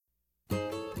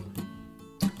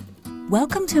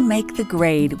Welcome to Make the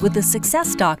Grade with the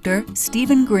Success Doctor,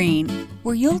 Stephen Green,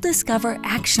 where you'll discover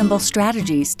actionable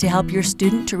strategies to help your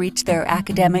student to reach their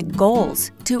academic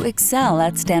goals, to excel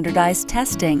at standardized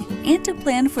testing, and to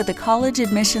plan for the college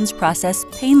admissions process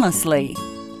painlessly.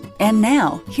 And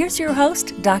now, here's your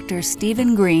host, Dr.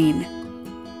 Stephen Green.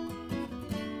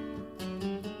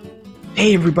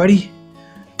 Hey everybody,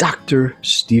 Dr.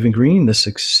 Stephen Green, the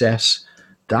Success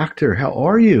Doctor. How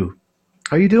are you?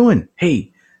 How you doing? Hey,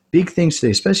 big things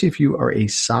today, especially if you are a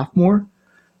sophomore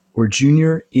or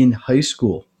junior in high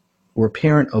school or a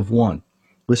parent of one.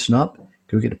 Listen up,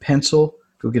 go get a pencil,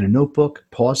 go get a notebook,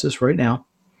 pause this right now,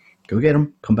 go get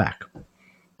them, come back.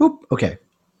 Boop. Okay,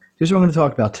 here's what I'm going to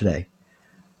talk about today.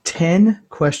 10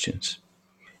 questions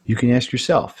you can ask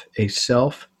yourself, a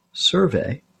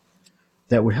self-survey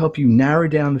that would help you narrow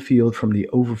down the field from the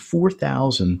over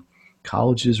 4,000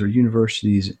 colleges or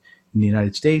universities in the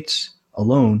United States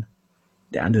alone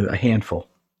down to a handful.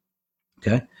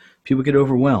 Okay? People get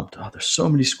overwhelmed. Oh, there's so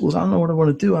many schools. I don't know what I want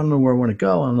to do. I don't know where I want to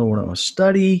go. I don't know what I want to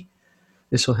study.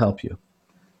 This will help you.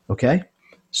 Okay?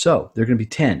 So there are going to be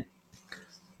 10.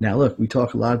 Now, look, we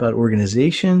talk a lot about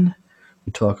organization.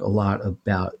 We talk a lot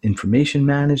about information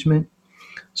management.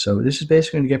 So this is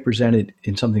basically going to get presented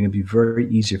in something that will be very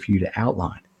easy for you to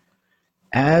outline.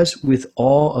 As with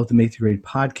all of the Make the Grade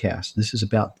podcasts, this is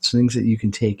about things that you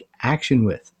can take action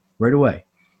with right away.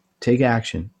 Take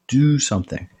action. Do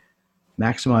something.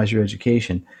 Maximize your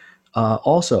education.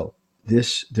 Also,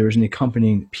 there's an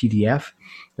accompanying PDF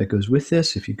that goes with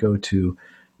this. If you go to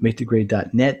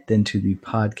makethegrade.net, then to the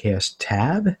podcast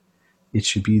tab, it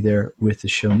should be there with the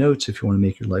show notes if you want to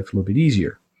make your life a little bit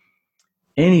easier.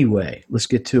 Anyway, let's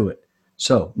get to it.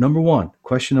 So,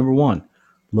 question number one,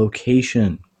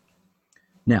 location.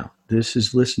 Now, this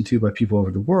is listened to by people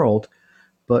over the world,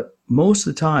 but most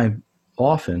of the time,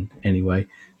 often anyway,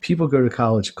 people go to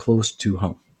college close to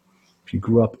home. If you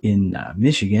grew up in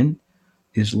Michigan,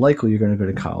 it's likely you're going to go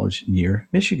to college near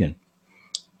Michigan.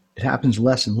 It happens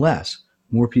less and less.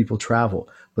 More people travel.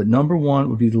 But number one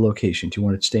would be the location. Do you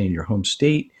want to stay in your home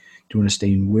state? Do you want to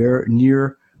stay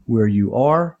near where you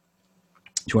are?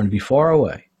 Do you want to be far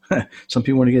away? Some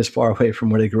people want to get as far away from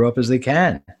where they grew up as they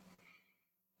can.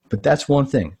 But that's one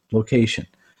thing, location.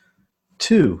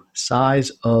 2,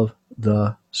 size of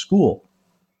the school.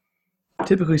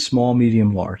 Typically small,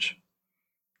 medium, large.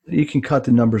 You can cut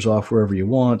the numbers off wherever you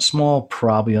want. Small,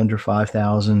 probably under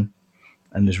 5,000,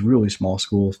 and there's really small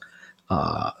schools.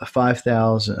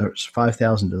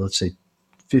 5,000 to, let's say,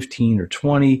 15 or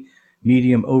 20.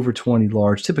 Medium, over 20.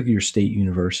 Large, typically your state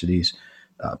universities.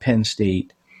 Penn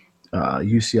State,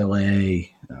 UCLA,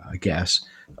 I guess.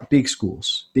 Big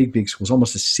schools, big schools,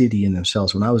 almost a city in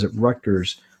themselves. When I was at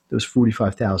Rutgers, there was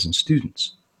 45,000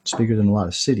 students. It's bigger than a lot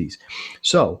of cities.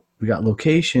 So we got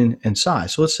location and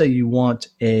size. So let's say you want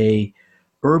a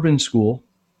urban school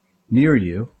near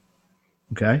you,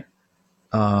 okay,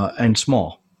 and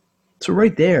small. So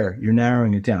right there, you're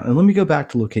narrowing it down. And let me go back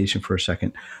to location for a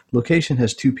second. Location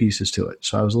has 2 pieces to it.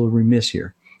 So I was a little remiss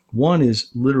here. One is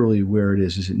literally where it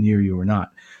is. Is it near you or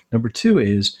not? Number 2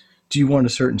 is, do you want a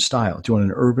certain style? Do you want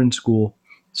an urban school,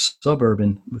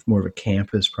 suburban with more of a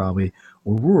campus probably,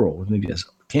 or rural with maybe a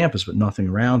campus but nothing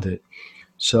around it?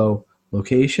 So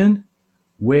location,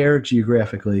 where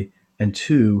geographically, and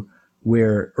 2,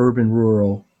 where urban,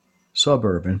 rural,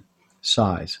 suburban,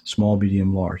 size, small,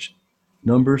 medium, large.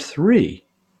 Number 3,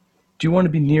 do you want to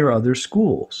be near other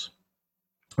schools?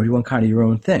 Or do you want kind of your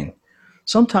own thing?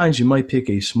 Sometimes you might pick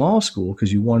a small school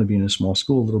because you want to be in a small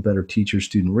school, a little better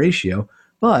teacher-student ratio,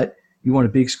 but you want a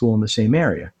big school in the same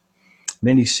area.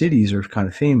 Many cities are kind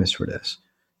of famous for this.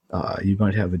 You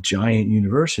might have a giant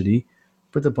university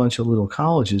with a bunch of little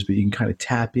colleges, but you can kind of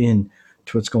tap in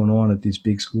to what's going on at these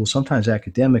big schools, sometimes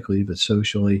academically, but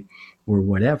socially or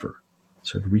whatever.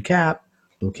 So to recap,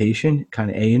 location,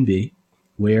 kind of A and B,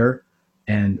 where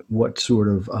and what sort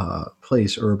of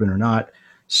place, urban or not,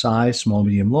 size, small,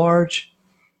 medium, large,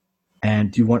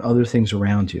 and do you want other things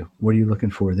around you? What are you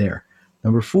looking for there?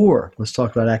 Number 4, let's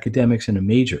talk about academics and a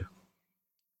major.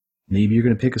 Maybe you're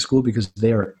going to pick a school because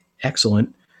they are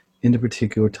excellent in the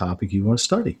particular topic you want to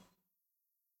study.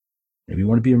 Maybe you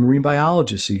want to be a marine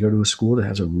biologist, so you go to a school that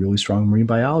has a really strong marine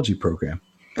biology program.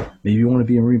 Maybe you want to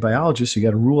be a marine biologist, so you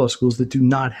got to rule out schools that do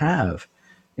not have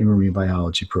a marine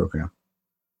biology program.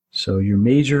 So your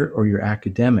major or your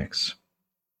academics.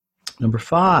 Number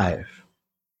 5,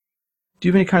 do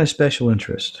you have any kind of special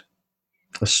interest?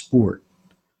 A sport,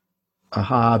 a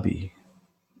hobby?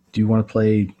 Do you want to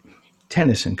play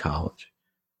tennis in college?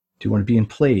 Do you want to be in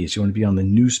plays? Do you want to be on the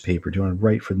newspaper? Do you want to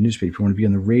write for the newspaper? Do you want to be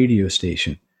on the radio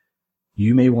station?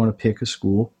 You may want to pick a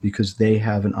school because they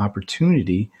have an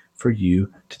opportunity for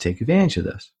you to take advantage of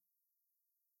this.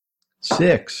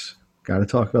 6, got to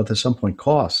talk about this at some point,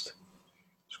 cost.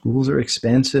 Schools are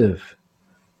expensive.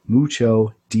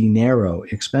 Mucho dinero,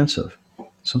 expensive.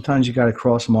 Sometimes you got to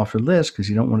cross them off your list because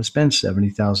you don't want to spend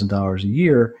 $70,000 a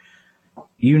year,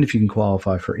 even if you can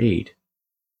qualify for aid.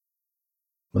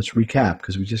 Let's recap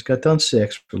because we just got done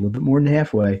 6. We're a little bit more than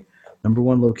halfway. Number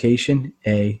 1, location,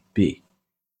 A, B.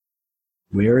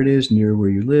 Where it is, near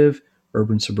where you live,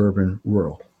 urban, suburban,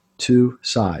 rural. 2,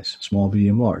 size, small,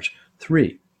 medium, large.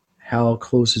 3, how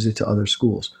close is it to other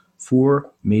schools?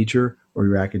 4, major or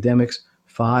your academics.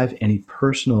 5, any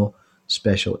personal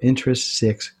special interest.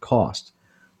 6, cost.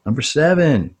 Number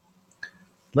 7,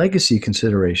 legacy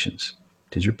considerations.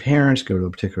 Did your parents go to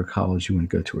a particular college you want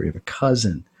to go to, or you have a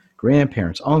cousin,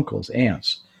 grandparents, uncles,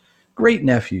 aunts, great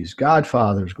nephews,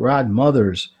 godfathers,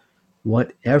 godmothers,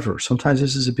 whatever. Sometimes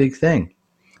this is a big thing.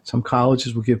 Some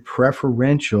colleges will give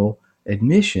preferential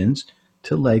admissions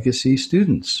to legacy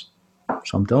students.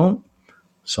 Some don't,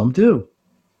 some do.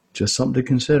 Just something to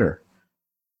consider.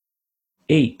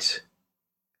 8,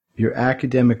 your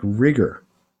academic rigor.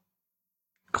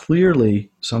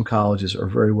 Clearly, some colleges are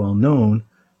very well known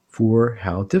for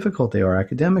how difficult they are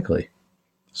academically.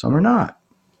 Some are not.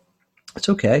 It's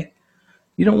okay.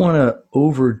 You don't want to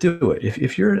overdo it.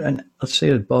 If you're let's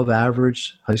say, above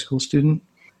average high school student,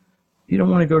 you don't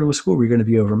want to go to a school where you're going to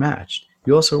be overmatched.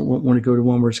 You also won't want to go to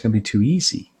one where it's going to be too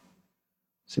easy.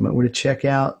 So you might want to check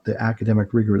out the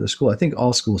academic rigor of the school. I think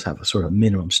all schools have a sort of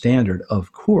minimum standard,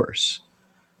 of course,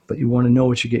 but you want to know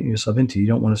what you're getting yourself into. You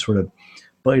don't want to sort of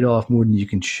bite off more than you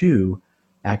can chew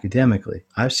academically.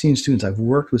 I've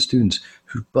worked with students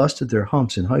who busted their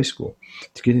humps in high school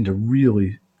to get into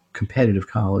really competitive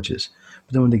colleges.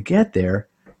 But then when they get there,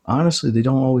 honestly, they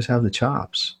don't always have the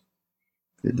chops.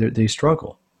 They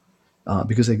struggle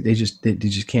because they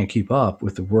just can't keep up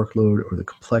with the workload or the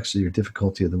complexity or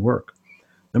difficulty of the work.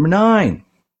 Number 9,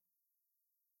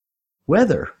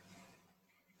 weather.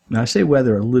 Now, I say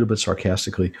weather a little bit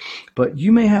sarcastically, but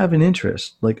you may have an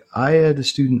interest. Like I had a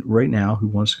student right now who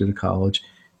wants to go to college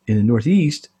in the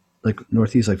Northeast, like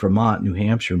Vermont, New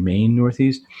Hampshire, Maine,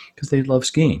 Northeast, because they love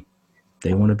skiing.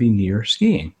 They want to be near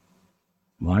skiing.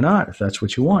 Why not, if that's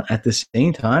what you want? At the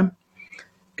same time,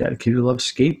 got a kid who loves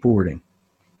skateboarding.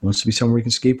 Wants to be somewhere he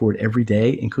can skateboard every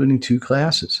day, including 2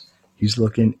 classes. He's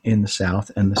looking in the South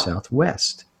and the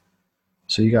Southwest.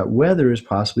 So you got weather as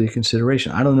possibly a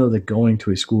consideration. I don't know that going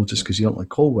to a school just because you don't like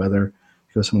cold weather,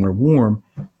 go somewhere warm,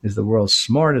 is the world's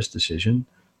smartest decision,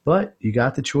 but you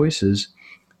got the choices.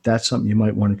 That's something you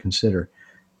might want to consider.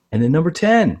 And then number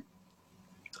 10,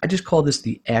 I just call this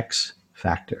the X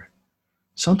factor.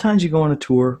 Sometimes you go on a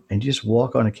tour and you just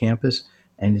walk on a campus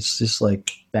and it's just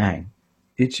like, bang.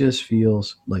 It just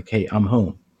feels like, hey, I'm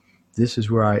home. This is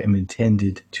where I am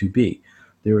intended to be.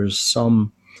 There is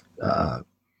some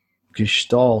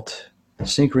gestalt,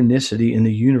 synchronicity in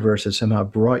the universe that somehow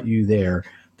brought you there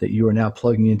that you are now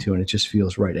plugging into, and it just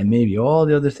feels right. And maybe all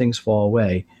the other things fall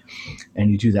away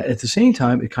and you do that. At the same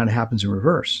time, it kind of happens in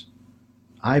reverse.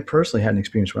 I personally had an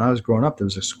experience when I was growing up. There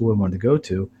was a school I wanted to go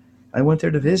to. I went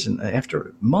there to visit.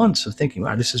 After months of thinking,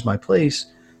 wow, this is my place,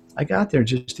 I got there,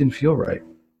 just didn't feel right.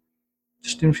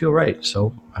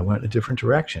 So I went a different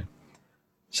direction.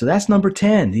 So that's number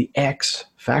 10, the X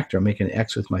factor. I'm making an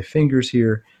X with my fingers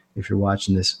here if you're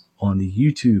watching this on the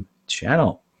YouTube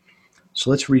channel. So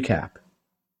let's recap.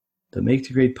 The Make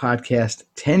to Grade podcast,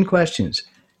 10 questions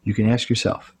you can ask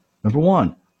yourself. Number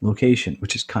 1, location,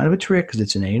 which is kind of a trick because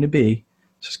it's an A and a B.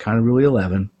 So it's kind of really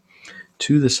 11.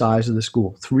 2, the size of the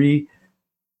school. 3,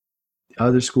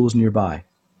 other schools nearby.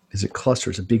 Is it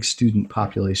clusters, a big student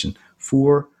population?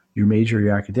 4, your major,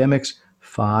 your academics.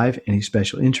 5, any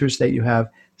special interests that you have.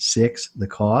 6, the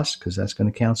cost, because that's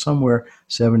going to count somewhere.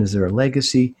 7, is there a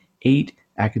legacy? 8,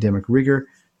 academic rigor.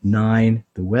 9,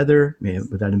 the weather,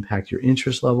 would that impact your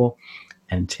interest level?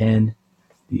 And 10,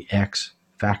 the X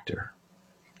factor.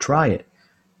 Try it.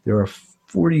 There are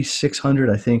 4,600,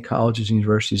 I think, colleges and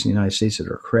universities in the United States that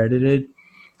are accredited.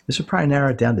 This would probably narrow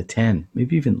it down to 10,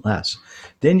 maybe even less.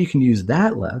 Then you can use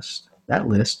that list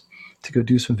to go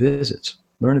do some visits,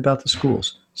 learn about the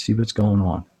schools, see what's going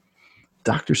on.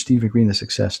 Dr. Stephen Green, the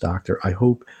Success Doctor. I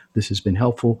hope this has been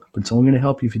helpful, but it's only going to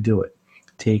help you if you do it.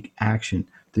 Take action.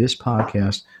 This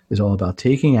podcast is all about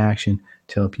taking action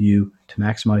to help you to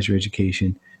maximize your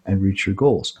education and reach your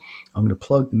goals. I'm going to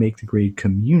plug the Make the Grade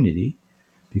community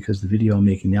because the video I'm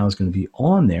making now is going to be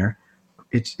on there.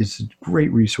 It's a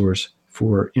great resource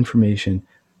for information,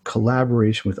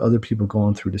 collaboration with other people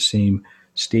going through the same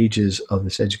stages of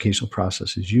this educational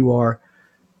process as you are.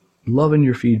 Loving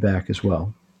your feedback as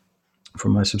well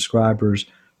from my subscribers,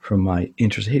 from my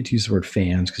interest. I hate to use the word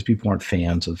fans because people aren't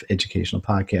fans of educational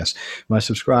podcasts, my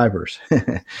subscribers.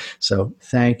 So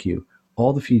thank you.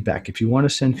 All the feedback. If you want to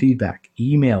send feedback,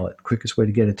 email it. Quickest way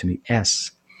to get it to me,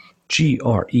 sgreene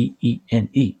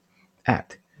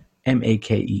at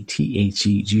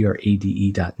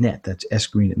makethetgrade.net. That's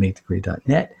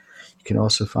sgreen@makethegrade.net. You can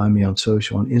also find me on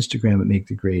social, on Instagram at Make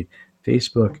the Grade,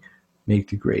 Facebook, Make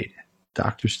the Grade,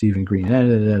 Dr. Stephen Green,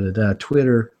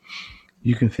 Twitter.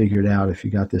 You can figure it out if you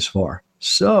got this far.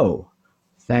 So,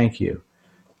 thank you.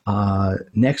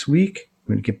 Next week,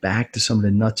 we're going to get back to some of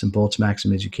the nuts and bolts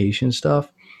Maximum Education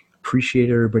stuff. Appreciate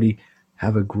it, everybody.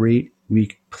 Have a great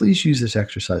week. Please use this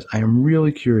exercise. I am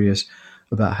really curious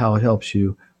about how it helps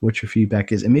you, what your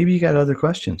feedback is, and maybe you got other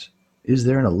questions. Is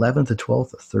there an 11th, a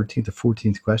 12th, a 13th, a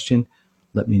 14th question?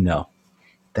 Let me know.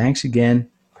 Thanks again,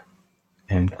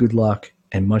 and good luck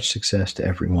and much success to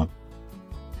everyone.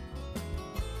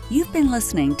 You've been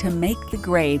listening to Make the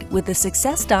Grade with the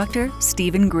Success Doctor,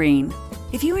 Stephen Green.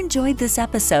 If you enjoyed this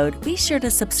episode, be sure to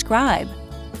subscribe.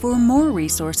 For more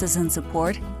resources and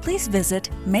support, please visit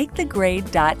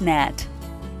makethegrade.net.